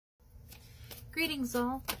Greetings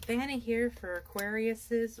all, Vanna here for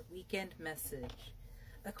Aquarius's weekend message.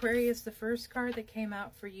 Aquarius, the first card that came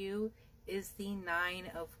out for you is the Nine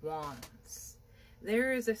of Wands.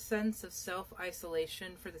 There is a sense of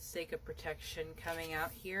self-isolation for the sake of protection coming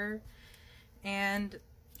out here. And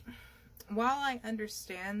while I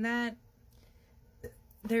understand that,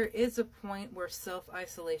 there is a point where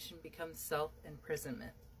self-isolation becomes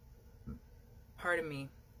self-imprisonment. Pardon me.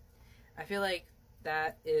 I feel like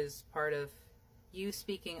that is part of you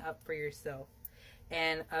speaking up for yourself.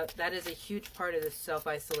 And that is a huge part of this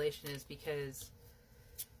self-isolation, is because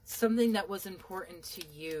something that was important to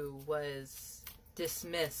you was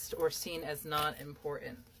dismissed or seen as not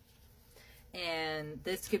important. And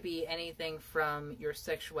this could be anything from your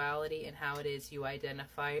sexuality and how it is you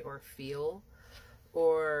identify or feel,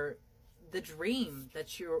 or the dream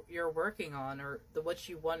that you're working on, or what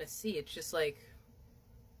you want to see. It's just like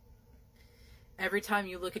every time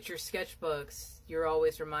you look at your sketchbooks, you're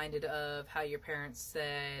always reminded of how your parents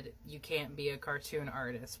said you can't be a cartoon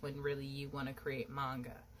artist when really you want to create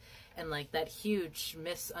manga. And like that huge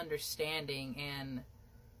misunderstanding and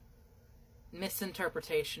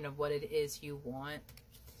misinterpretation of what it is you want.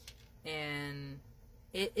 And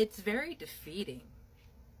it's very defeating.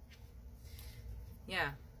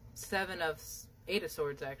 Yeah, Eight of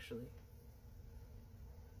Swords actually.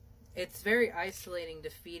 It's very isolating,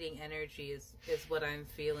 defeating energy is what I'm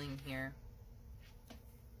feeling here.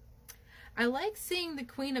 I like seeing the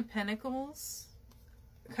Queen of Pentacles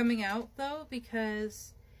coming out though,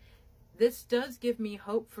 because this does give me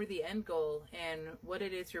hope for the end goal and what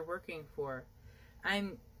it is you're working for.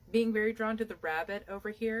 I'm being very drawn to the rabbit over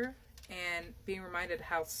here and being reminded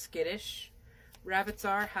how skittish rabbits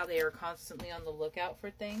are, how they are constantly on the lookout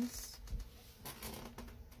for things.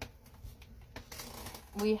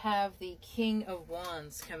 We have the King of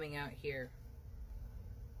Wands coming out here.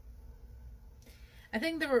 I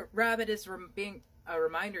think the rabbit is being a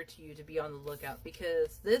reminder to you to be on the lookout,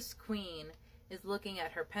 because this queen is looking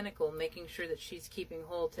at her pentacle, making sure that she's keeping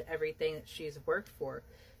hold to everything that she's worked for,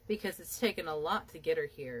 because it's taken a lot to get her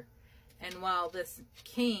here. And while this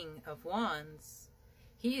King of Wands,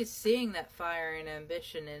 he is seeing that fire and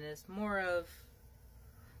ambition and is more of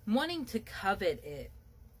wanting to covet it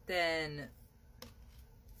than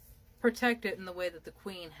protect it in the way that the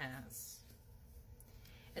Queen has.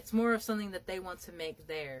 It's more of something that they want to make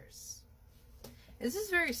theirs. This is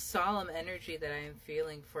very solemn energy that I am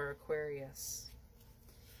feeling for Aquarius.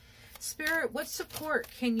 Spirit, what support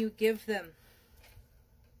can you give them?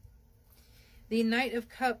 The Knight of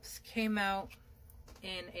Cups came out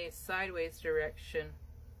in a sideways direction.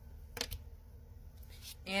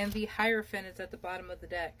 And the Hierophant is at the bottom of the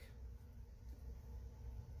deck.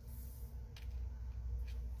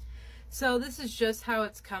 So this is just how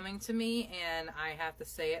it's coming to me, and I have to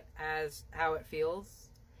say it as how it feels.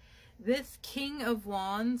 This King of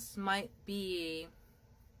Wands might be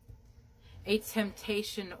a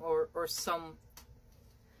temptation or some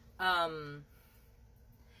a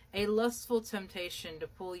lustful temptation to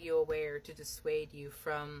pull you away or to dissuade you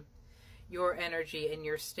from your energy and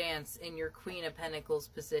your stance in your Queen of Pentacles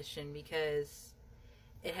position, because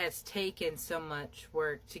it has taken so much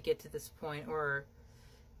work to get to this point, or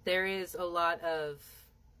there is a lot of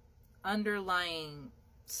underlying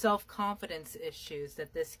self-confidence issues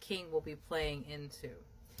that this king will be playing into.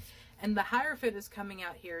 And the Hierophant is coming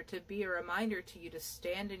out here to be a reminder to you to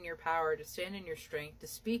stand in your power, to stand in your strength, to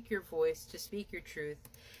speak your voice, to speak your truth,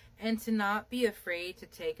 and to not be afraid to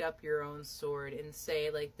take up your own sword and say,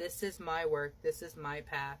 like, this is my work, this is my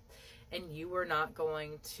path, and you are not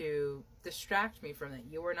going to distract me from it.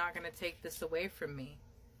 You are not going to take this away from me.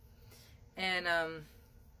 And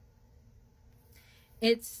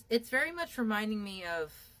it's very much reminding me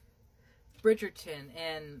of Bridgerton,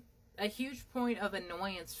 and a huge point of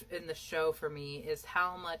annoyance in the show for me is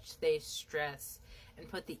how much they stress and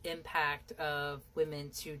put the impact of women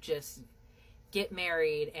to just get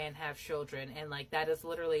married and have children, and like that is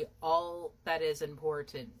literally all that is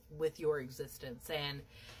important with your existence. And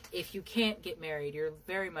if you can't get married, you're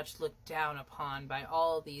very much looked down upon by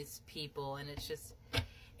all these people, and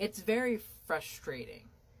it's very frustrating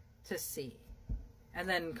to see. And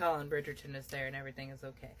then Colin Bridgerton is there and everything is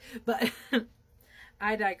okay. But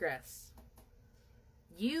I digress.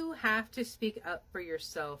 You have to speak up for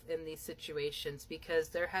yourself in these situations, because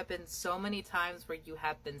there have been so many times where you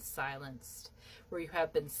have been silenced, where you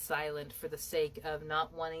have been silent for the sake of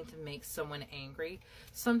not wanting to make someone angry.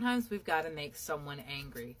 Sometimes we've got to make someone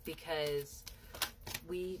angry, because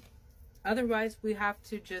otherwise we have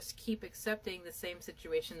to just keep accepting the same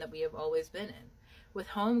situation that we have always been in. With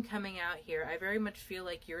home coming out here, I very much feel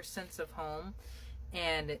like your sense of home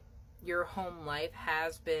and your home life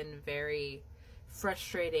has been very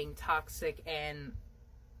frustrating, toxic, and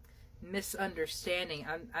misunderstanding.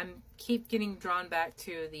 I'm keep getting drawn back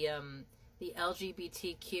to the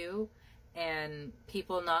LGBTQ and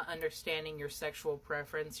people not understanding your sexual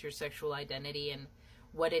preference, your sexual identity, and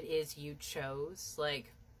what it is you chose,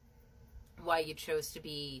 like why you chose to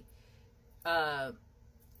be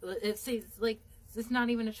it's like it's not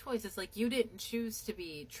even a choice. It's like you didn't choose to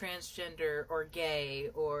be transgender or gay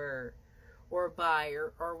or bi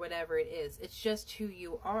or whatever it is. It's just who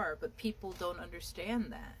you are, but people don't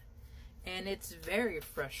understand that. And it's very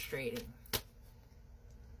frustrating.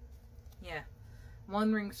 Yeah.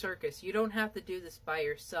 One ring circus. You don't have to do this by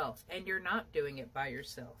yourself, and you're not doing it by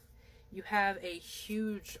yourself. You have a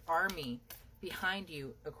huge army behind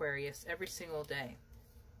you, Aquarius, every single day.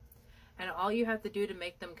 And all you have to do to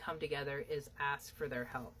make them come together is ask for their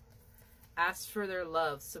help. Ask for their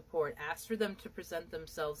love, support. Ask for them to present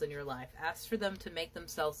themselves in your life. Ask for them to make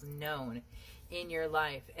themselves known in your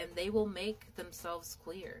life. And they will make themselves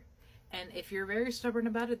clear. And if you're very stubborn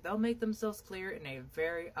about it, they'll make themselves clear in a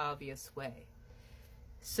very obvious way.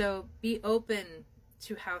 So be open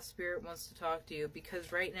to how Spirit wants to talk to you,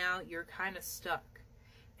 because right now you're kind of stuck.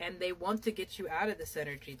 And they want to get you out of this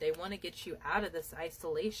energy. They want to get you out of this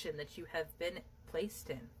isolation that you have been placed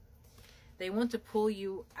in. They want to pull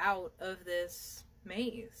you out of this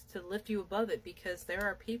maze, to lift you above it, because there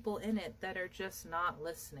are people in it that are just not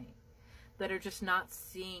listening, that are just not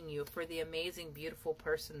seeing you for the amazing, beautiful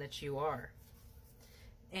person that you are.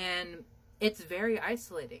 And it's very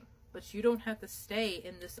isolating, but you don't have to stay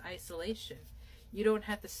in this isolation. You don't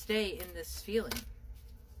have to stay in this feeling.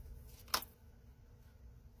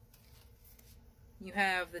 You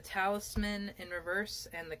have the talisman in reverse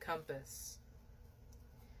and the compass.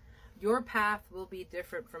 Your path will be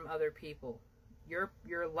different from other people.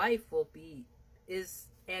 Your life will be, is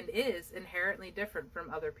inherently different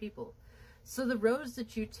from other people. So the roads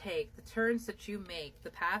that you take, the turns that you make,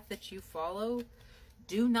 the path that you follow,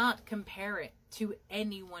 do not compare it to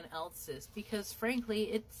anyone else's, because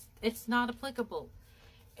frankly, it's not applicable.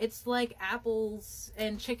 It's like apples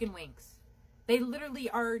and chicken wings. They literally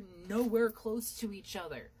are nowhere close to each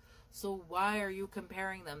other. So why are you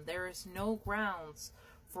comparing them? There is no grounds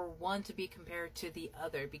for one to be compared to the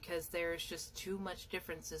other, because there is just too much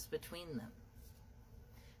differences between them.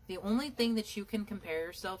 The only thing that you can compare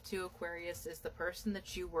yourself to, Aquarius, is the person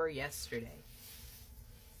that you were yesterday.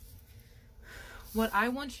 What I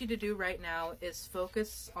want you to do right now is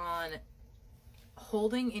focus on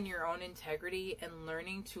holding in your own integrity and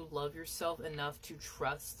learning to love yourself enough to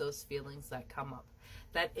trust those feelings that come up.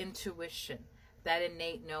 That intuition, that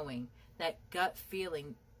innate knowing, that gut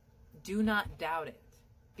feeling. Do not doubt it,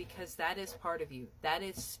 because that is part of you. That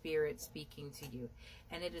is Spirit speaking to you.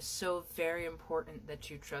 And it is so very important that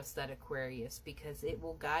you trust that, Aquarius, because it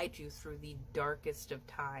will guide you through the darkest of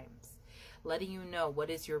times, letting you know what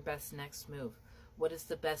is your best next move. What is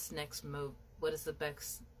the best next move? What is the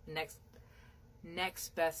best next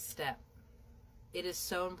best step? It is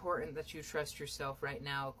so important that you trust yourself right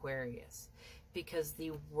now, Aquarius, because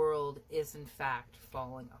the world is in fact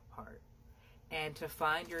falling apart. And to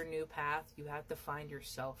find your new path, you have to find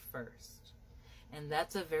yourself first. And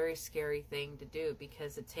that's a very scary thing to do,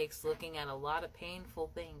 because it takes looking at a lot of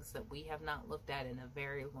painful things that we have not looked at in a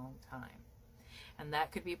very long time. And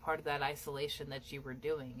that could be part of that isolation that you were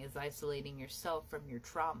doing, is isolating yourself from your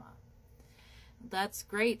trauma. That's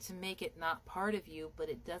great to make it not part of you, but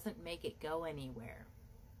it doesn't make it go anywhere.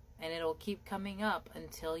 And it'll keep coming up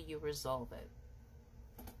until you resolve it.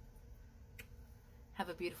 Have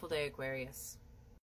a beautiful day, Aquarius.